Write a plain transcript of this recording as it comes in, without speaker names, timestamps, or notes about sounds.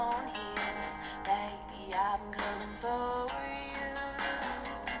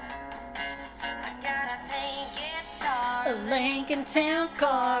Lincoln Town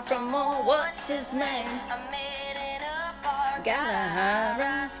Car from old what's his name. I made it up. Got a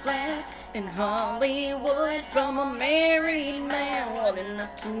high-rise flat in Hollywood from a married man. Wasn't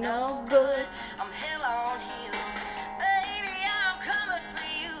up to no good. I'm hell on heels. Baby, I'm coming for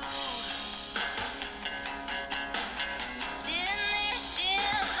you.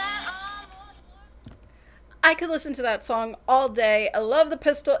 I could listen to that song all day. I love the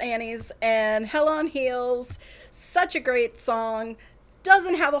Pistol Annies and Hell on Heels. Such a great song.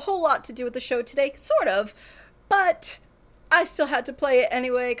 Doesn't have a whole lot to do with the show today, sort of, but I still had to play it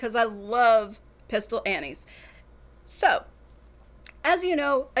anyway because I love Pistol Annies. So, as you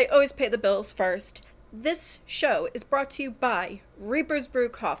know, I always pay the bills first. This show is brought to you by Reaper's Brew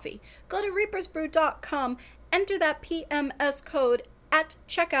Coffee. Go to reapersbrew.com, enter that PMS code at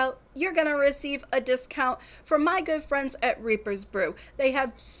checkout. You're going to receive a discount from my good friends at Reaper's Brew. They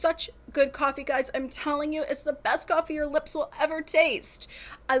have such good coffee, guys. I'm telling you, it's the best coffee your lips will ever taste.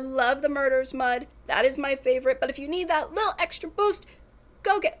 I love the Murder's Mud. That is my favorite. But if you need that little extra boost,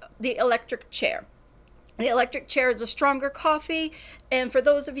 go get the electric chair. The electric chair is a stronger coffee, and for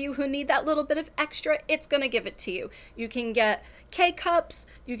those of you who need that little bit of extra, it's going to give it to you. You can get K-Cups,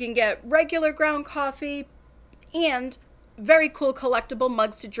 you can get regular ground coffee, and very cool collectible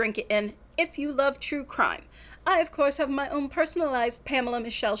mugs to drink it in if you love true crime. I, of course, have my own personalized Pamela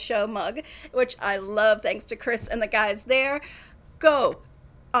Michelle Show mug, which I love thanks to Chris and the guys there. Go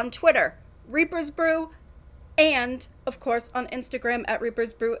on Twitter, Reaper's Brew, and, of course, on Instagram at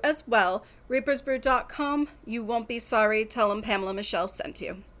Reaper's Brew as well. ReapersBrew.com. You won't be sorry. Tell them Pamela Michelle sent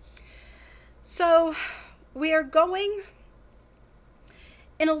you. So, we are going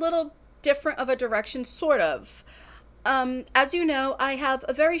in a little different of a direction, sort of. As you know, I have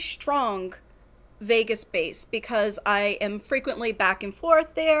a very strong Vegas base because I am frequently back and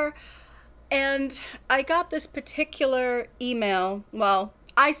forth there. And I got this particular email. Well,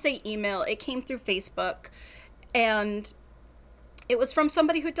 I say email. It came through Facebook. And it was from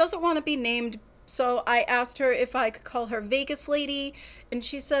somebody who doesn't want to be named. So I asked her if I could call her Vegas Lady. And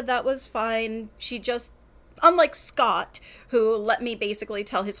she said that was fine. She just, unlike Scott, who let me basically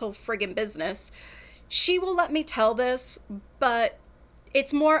tell his whole friggin' business, she will let me tell this, but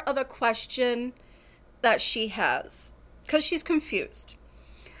it's more of a question that she has, because she's confused.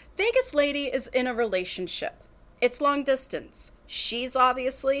 Vegas Lady is in a relationship. It's long distance. She's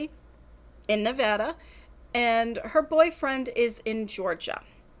obviously in Nevada, and her boyfriend is in Georgia.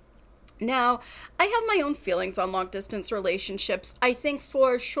 Now, I have my own feelings on long distance relationships. I think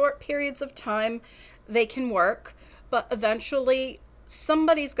for short periods of time, they can work, but eventually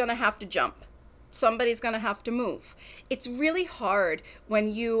somebody's going to have to jump. Somebody's going to have to move. It's really hard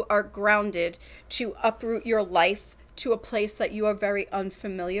when you are grounded to uproot your life to a place that you are very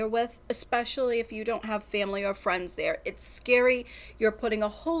unfamiliar with, especially if you don't have family or friends there. It's scary. You're putting a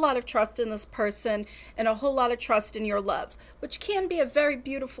whole lot of trust in this person and a whole lot of trust in your love, which can be a very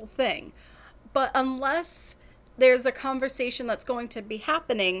beautiful thing. But unless there's a conversation that's going to be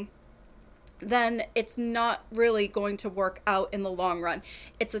happening, then it's not really going to work out in the long run.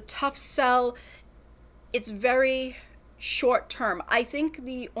 It's a tough sell. It's very short term. I think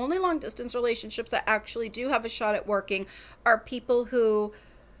the only long distance relationships that actually do have a shot at working are people who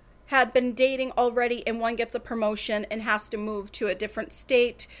had been dating already and one gets a promotion and has to move to a different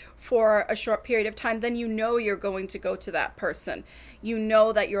state for a short period of time. Then you know you're going to go to that person. You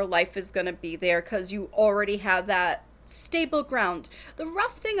know that your life is going to be there because you already have that stable ground. The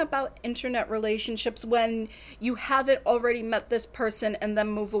rough thing about internet relationships, when you haven't already met this person and then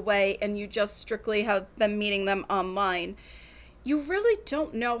move away and you just strictly have been meeting them online, you really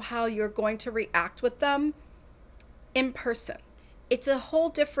don't know how you're going to react with them in person. It's a whole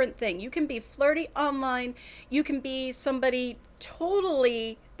different thing. You can be flirty online. You can be somebody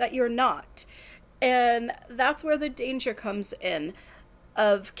totally that you're not. And that's where the danger comes in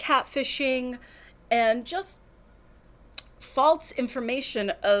of catfishing and just false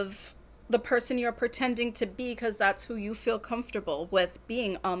information of the person you're pretending to be because that's who you feel comfortable with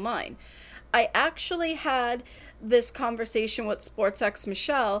being online. I actually had this conversation with SportsX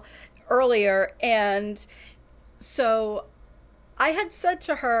Michelle earlier, and so I had said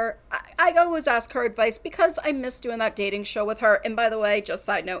to her, I always ask her advice because I miss doing that dating show with her. And by the way, just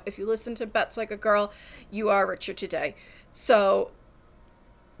side note, if you listen to Bets Like a Girl, you are richer today. So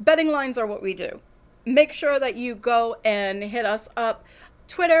betting lines are what we do. Make sure that you go and hit us up.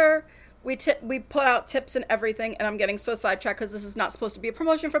 Twitter, we put out tips and everything, and I'm getting so sidetracked because this is not supposed to be a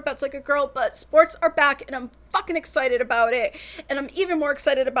promotion for Bets Like a Girl, but sports are back, and I'm fucking excited about it. And I'm even more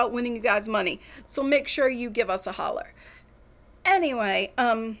excited about winning you guys money. So make sure you give us a holler. Anyway,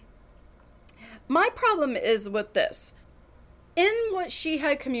 my problem is with this. In what she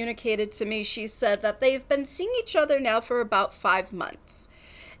had communicated to me, she said that they've been seeing each other now for about 5 months.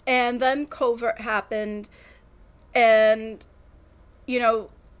 And then COVID happened, and, you know,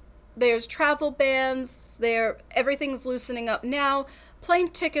 there's travel bans, everything's loosening up now. Plane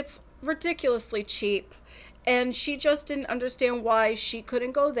tickets ridiculously cheap. And she just didn't understand why she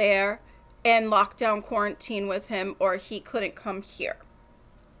couldn't go there and lock down quarantine with him, or he couldn't come here.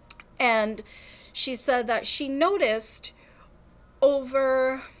 And she said that she noticed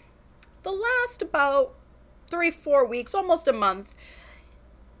over the last about 3-4 weeks, almost a month,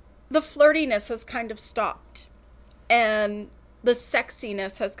 the flirtiness has kind of stopped. And the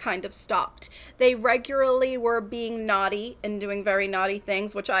sexiness has kind of stopped. They regularly were being naughty and doing very naughty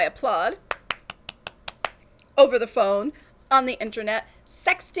things, which I applaud, over the phone, on the internet.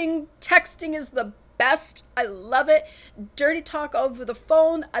 Sexting, texting is the best. I love it. Dirty talk over the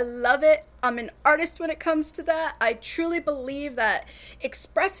phone. I love it. I'm an artist when it comes to that. I truly believe that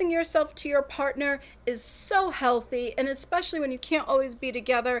expressing yourself to your partner is so healthy, and especially when you can't always be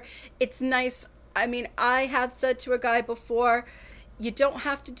together, it's nice. I mean, I have said to a guy before, you don't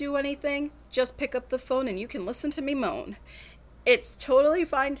have to do anything. Just pick up the phone and you can listen to me moan. It's totally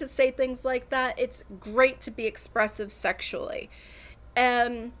fine to say things like that. It's great to be expressive sexually.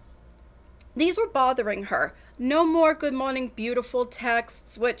 And these were bothering her. No more good morning beautiful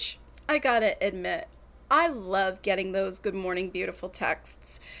texts, which I gotta admit, I love getting those good morning beautiful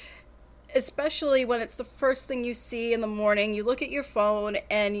texts. Especially when it's the first thing you see in the morning. You look at your phone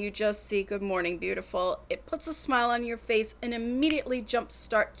and you just see good morning beautiful. It puts a smile on your face and immediately jump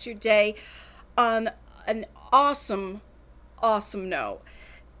starts your day on an awesome note.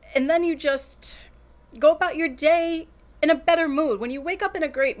 And then you just go about your day in a better mood. When you wake up in a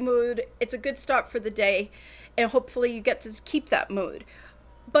great mood, it's a good start for the day, and hopefully you get to keep that mood.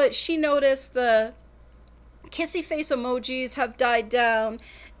 But she noticed the kissy face emojis have died down,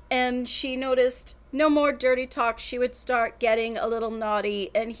 and she noticed no more dirty talk. She would start getting a little naughty,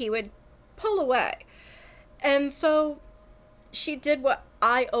 and he would pull away. And so she did what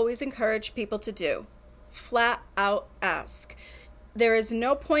I always encourage people to do. Flat out ask. There is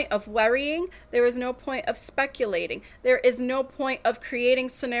no point of worrying. There is no point of speculating. There is no point of creating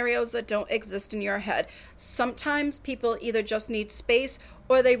scenarios that don't exist in your head. Sometimes people either just need space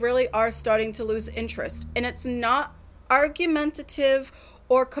or they really are starting to lose interest. And it's not argumentative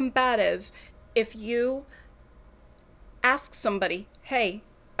or combative if you ask somebody, hey,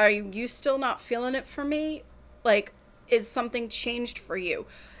 are you still not feeling it for me? Like, is something changed for you?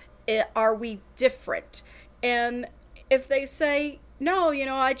 Are we different? And if they say, no,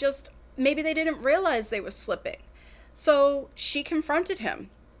 maybe they didn't realize they were slipping. So she confronted him.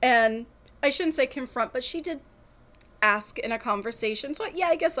 And I shouldn't say confront, but she did ask in a conversation. So yeah,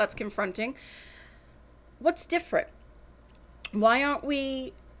 I guess that's confronting. What's different? Why aren't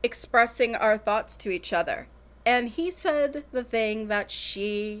we expressing our thoughts to each other? And he said the thing that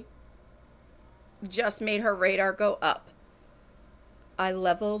she just made her radar go up. I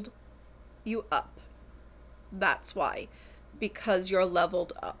leveled you up. That's why. Because you're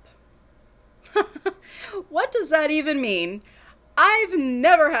leveled up. What does that even mean? I've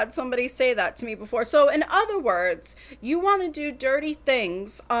never had somebody say that to me before. So in other words, you want to do dirty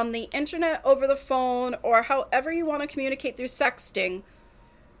things on the internet, over the phone, or however you want to communicate through sexting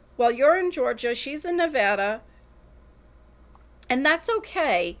while you're in Georgia, she's in Nevada, and that's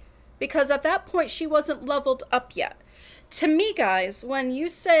okay, because at that point she wasn't leveled up yet. To me, guys, when you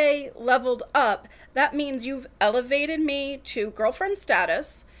say leveled up, that means you've elevated me to girlfriend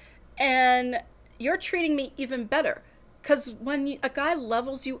status and you're treating me even better. Because when a guy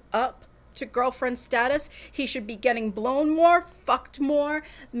levels you up to girlfriend status, he should be getting blown more, fucked more,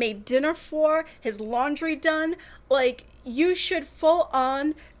 made dinner for, his laundry done. Like, you should full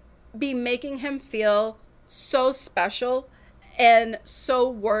on be making him feel so special and so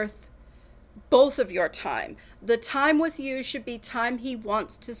worth both of your time. The time with you should be time he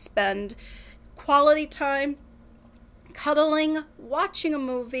wants to spend, quality time, cuddling, watching a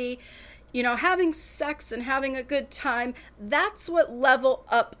movie, having sex and having a good time. That's what level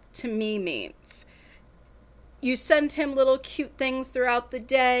up to me means. You send him little cute things throughout the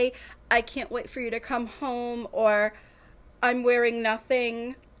day. I can't wait for you to come home, or I'm wearing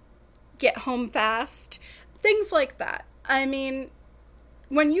nothing, get home fast. Things like that. I mean,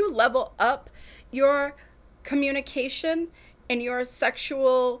 when you level up, your communication and your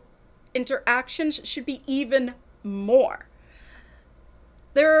sexual interactions should be even more.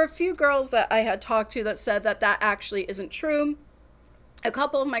 There are a few girls that I had talked to that said that actually isn't true. A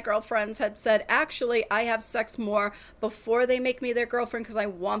couple of my girlfriends had said, actually, I have sex more before they make me their girlfriend because I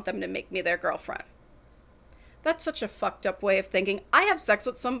want them to make me their girlfriend. That's such a fucked up way of thinking. I have sex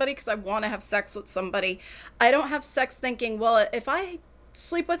with somebody because I want to have sex with somebody. I don't have sex thinking, well, if I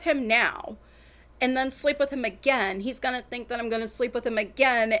sleep with him now and then sleep with him again, he's going to think that I'm going to sleep with him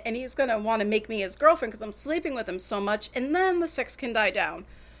again, and he's going to want to make me his girlfriend because I'm sleeping with him so much, and then the sex can die down.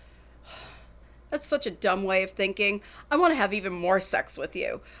 That's such a dumb way of thinking. I want to have even more sex with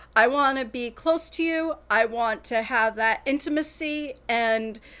you. I want to be close to you. I want to have that intimacy,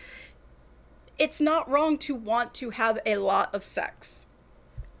 and it's not wrong to want to have a lot of sex.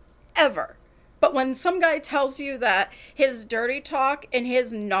 Ever. But when some guy tells you that his dirty talk and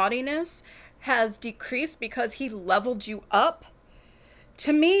his naughtiness has decreased because he leveled you up,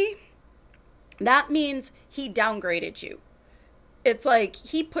 to me, that means he downgraded you. It's like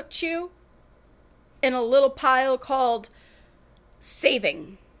he put you in a little pile called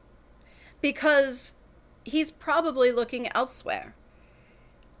saving, because he's probably looking elsewhere.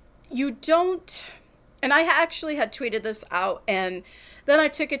 You don't, and I actually had tweeted this out, and then I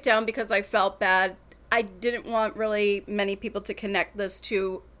took it down because I felt bad. I didn't want really many people to connect this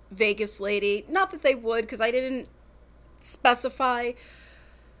to Vegas Lady. Not that they would, because I didn't specify.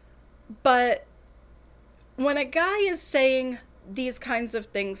 But when a guy is saying these kinds of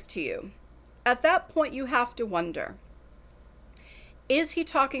things to you, at that point you have to wonder, is he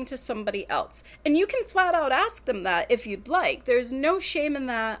talking to somebody else? And you can flat out ask them that if you'd like. There's no shame in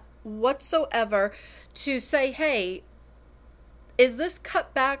that whatsoever, to say, hey, is this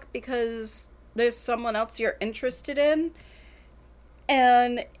cut back because there's someone else you're interested in?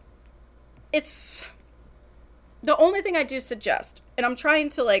 And it's the only thing I do suggest, and I'm trying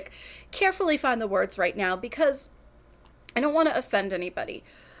to like carefully find the words right now because I don't want to offend anybody,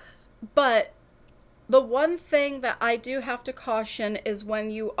 but the one thing that I do have to caution is when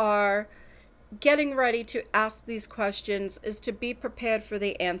you are getting ready to ask these questions is to be prepared for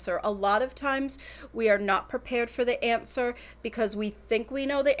the answer. A lot of times we are not prepared for the answer because we think we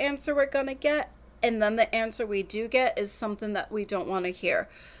know the answer we're going to get, and then the answer we do get is something that we don't want to hear.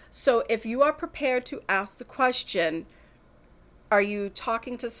 So if you are prepared to ask the question, are you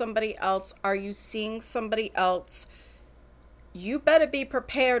talking to somebody else? Are you seeing somebody else? You better be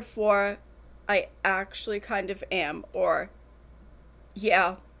prepared for, I actually kind of am, or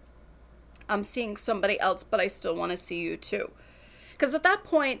yeah, I'm seeing somebody else, but I still want to see you too. Because at that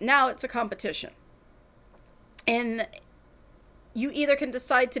point, now it's a competition. And you either can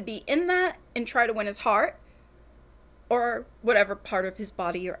decide to be in that and try to win his heart, or whatever part of his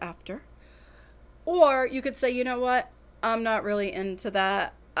body you're after. Or you could say, you know what, I'm not really into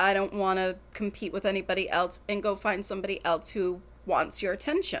that. I don't want to compete with anybody else, and go find somebody else who wants your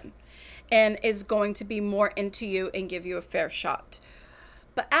attention and is going to be more into you and give you a fair shot.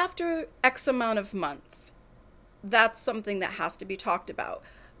 But after X amount of months, that's something that has to be talked about.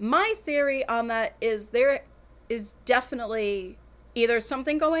 My theory on that is there is definitely either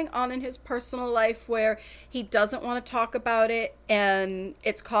something going on in his personal life where he doesn't want to talk about it and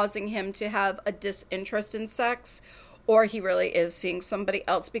it's causing him to have a disinterest in sex, or he really is seeing somebody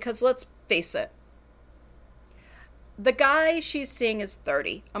else. Because let's face it, the guy she's seeing is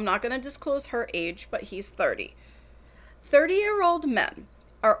 30. I'm not going to disclose her age, but he's 30. 30-year-old men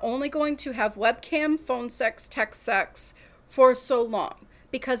are only going to have webcam, phone sex, text sex for so long,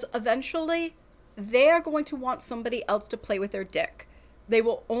 because eventually they are going to want somebody else to play with their dick. They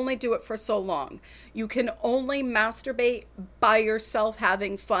will only do it for so long. You can only masturbate by yourself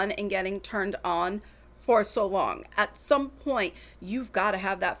having fun and getting turned on for so long. At some point, you've got to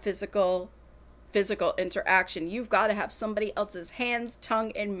have that physical interaction. You've got to have somebody else's hands,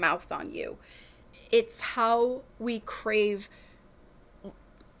 tongue, and mouth on you. It's how we crave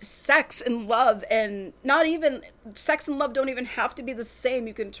sex and love. And not even sex and love don't even have to be the same.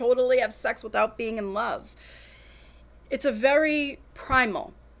 You can totally have sex without being in love. It's a very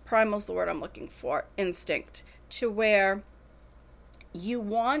primal's the word I'm looking for, instinct, to where you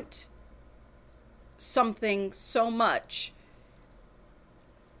want something so much,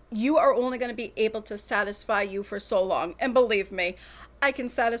 you are only going to be able to satisfy you for so long. And believe me, I can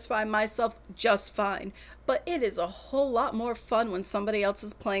satisfy myself just fine, but it is a whole lot more fun when somebody else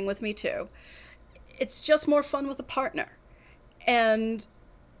is playing with me too. It's just more fun with a partner. And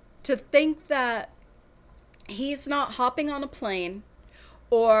to think that he's not hopping on a plane,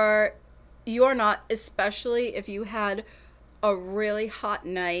 or you're not, especially if you had a really hot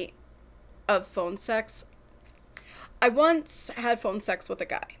night of phone sex. I once had phone sex with a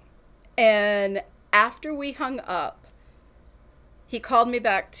guy, and after we hung up, he called me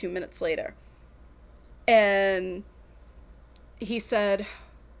back 2 minutes later, and he said,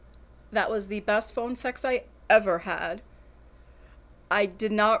 that was the best phone sex I ever had. I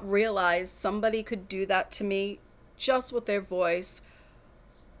did not realize somebody could do that to me just with their voice.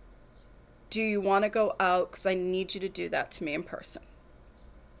 Do you want to go out? Because I need you to do that to me in person.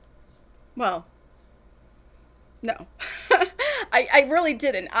 Well, no. I really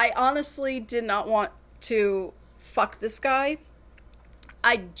didn't. I honestly did not want to fuck this guy.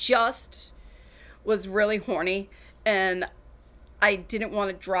 I just was really horny, and I didn't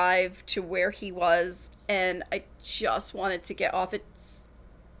want to drive to where he was, and I just wanted to get off. It's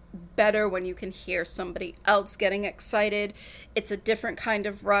better when you can hear somebody else getting excited. It's a different kind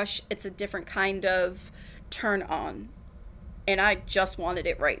of rush. It's a different kind of turn on. And I just wanted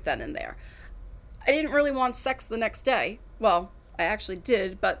it right then and there. I didn't really want sex the next day. Well, I actually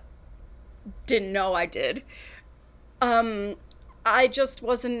did, but didn't know I did. I just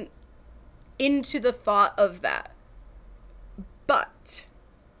wasn't into the thought of that. But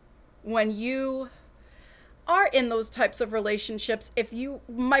when you are in those types of relationships,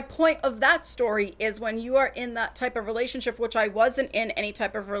 my point of that story is when you are in that type of relationship, which I wasn't in any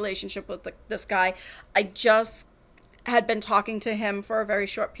type of relationship with this guy. I just had been talking to him for a very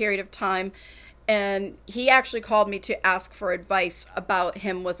short period of time, and he actually called me to ask for advice about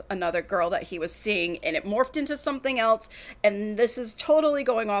him with another girl that he was seeing, and it morphed into something else, and this is totally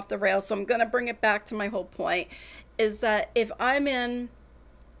going off the rails, so I'm going to bring it back to my whole point, is that if I'm in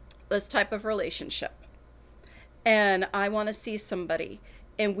this type of relationship and I want to see somebody,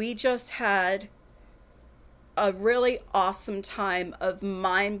 and we just had a really awesome time of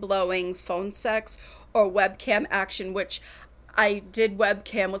mind-blowing phone sex or webcam action, which I did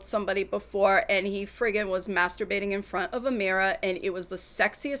webcam with somebody before, and he friggin' was masturbating in front of a mirror, and it was the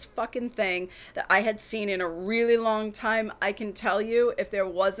sexiest fucking thing that I had seen in a really long time. I can tell you, if there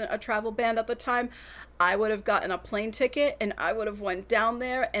wasn't a travel ban at the time, I would have gotten a plane ticket, and I would have went down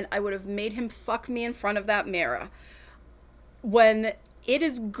there, and I would have made him fuck me in front of that mirror. When it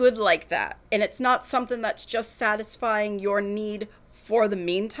is good like that, and it's not something that's just satisfying your need for the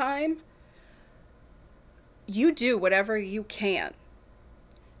meantime, you do whatever you can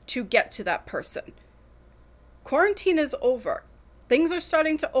to get to that person. Quarantine is over. Things are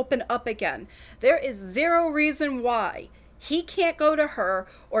starting to open up again. There is zero reason why he can't go to her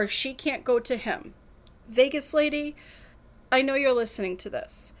or she can't go to him. Vegas lady, I know you're listening to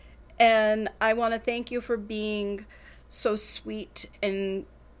this, and I want to thank you for being so sweet and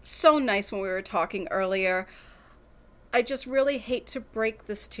so nice when we were talking earlier. I just really hate to break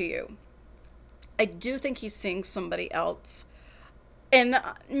this to you. I do think he's seeing somebody else. And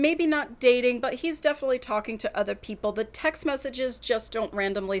maybe not dating, but he's definitely talking to other people. The text messages just don't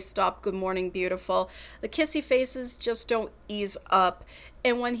randomly stop. Good morning, beautiful. The kissy faces just don't ease up.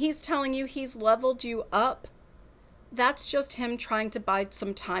 And when he's telling you he's leveled you up, that's just him trying to buy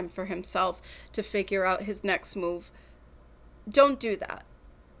some time for himself to figure out his next move. Don't do that.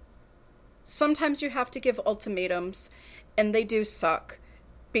 Sometimes you have to give ultimatums, and they do suck,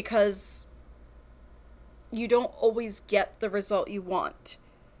 because you don't always get the result you want.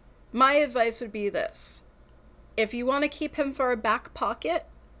 My advice would be this. If you want to keep him for a back pocket,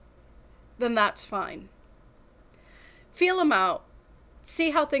 then that's fine. Feel him out.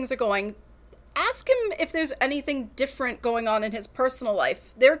 See how things are going. Ask him if there's anything different going on in his personal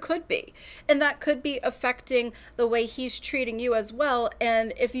life. There could be. And that could be affecting the way he's treating you as well.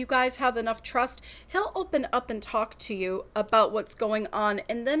 And if you guys have enough trust, he'll open up and talk to you about what's going on.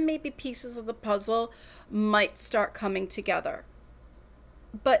 And then maybe pieces of the puzzle might start coming together.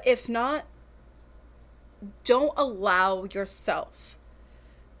 But if not, don't allow yourself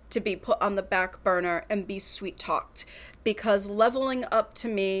to be put on the back burner and be sweet talked, because leveling up to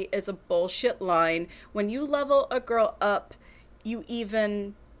me is a bullshit line. When you level a girl up, you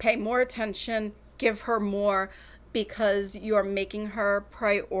even pay more attention, give her more, because you're making her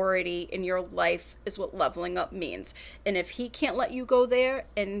priority in your life is what leveling up means. And if he can't let you go there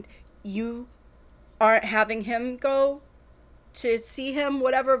and you aren't having him go to see him,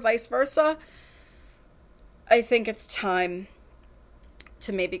 whatever, vice versa, I think it's time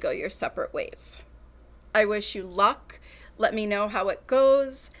to maybe go your separate ways. I wish you luck. Let me know how it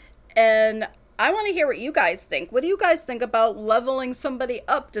goes. And I want to hear what you guys think. What do you guys think about leveling somebody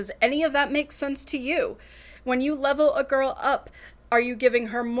up? Does any of that make sense to you? When you level a girl up, are you giving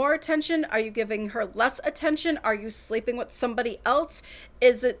her more attention? Are you giving her less attention? Are you sleeping with somebody else?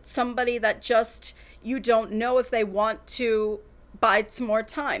 Is it somebody that just you don't know if they want to bide some more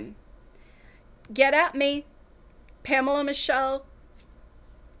time? Get at me. Pamela Michelle.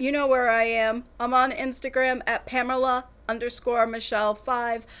 You know where I am. I'm on Instagram at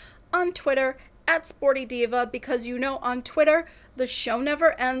Pamela_Michelle5, on Twitter at Sporty Diva, because on Twitter, the show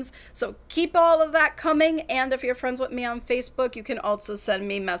never ends. So keep all of that coming. And if you're friends with me on Facebook, you can also send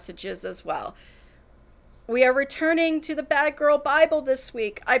me messages as well. We are returning to the Bad Girl Bible this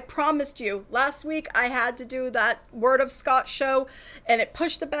week. I promised you. Last week I had to do that Word of Scott show and it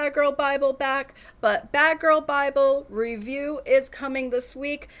pushed the Bad Girl Bible back. But Bad Girl Bible review is coming this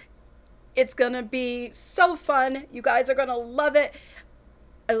week. It's going to be so fun. You guys are going to love it.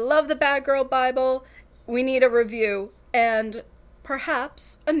 I love the Bad Girl Bible. We need a review and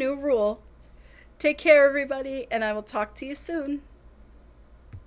perhaps a new rule. Take care, everybody, and I will talk to you soon.